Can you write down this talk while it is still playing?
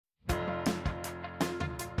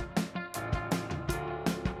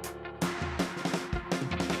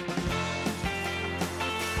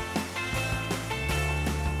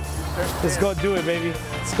Let's go do it, baby.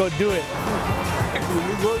 Let's go do it.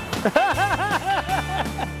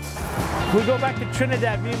 We go back to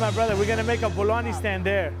Trinidad, me and my brother. We're gonna make a Bolani stand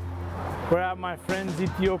there. We're at my friend's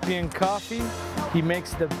Ethiopian coffee. He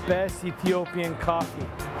makes the best Ethiopian coffee.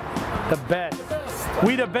 The best.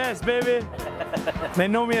 We the best, baby. They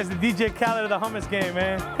know me as the DJ Khaled of the hummus game,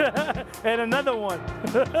 man. And another one.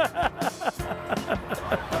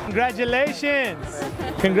 Congratulations.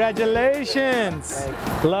 Congratulations.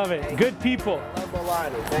 Love it. Good people.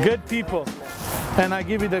 Good people. And I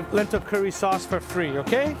give you the lentil curry sauce for free,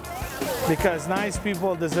 okay? Because nice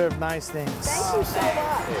people deserve nice things. Thank you so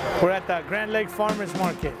much. We're at the Grand Lake Farmers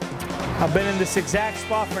Market. I've been in this exact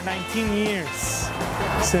spot for 19 years,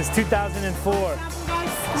 since 2004,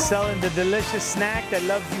 selling the delicious snack that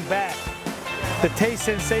loves you back. The taste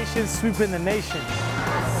sensation sweeping the nation.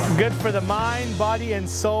 Good for the mind, body, and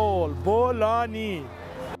soul. Bolani.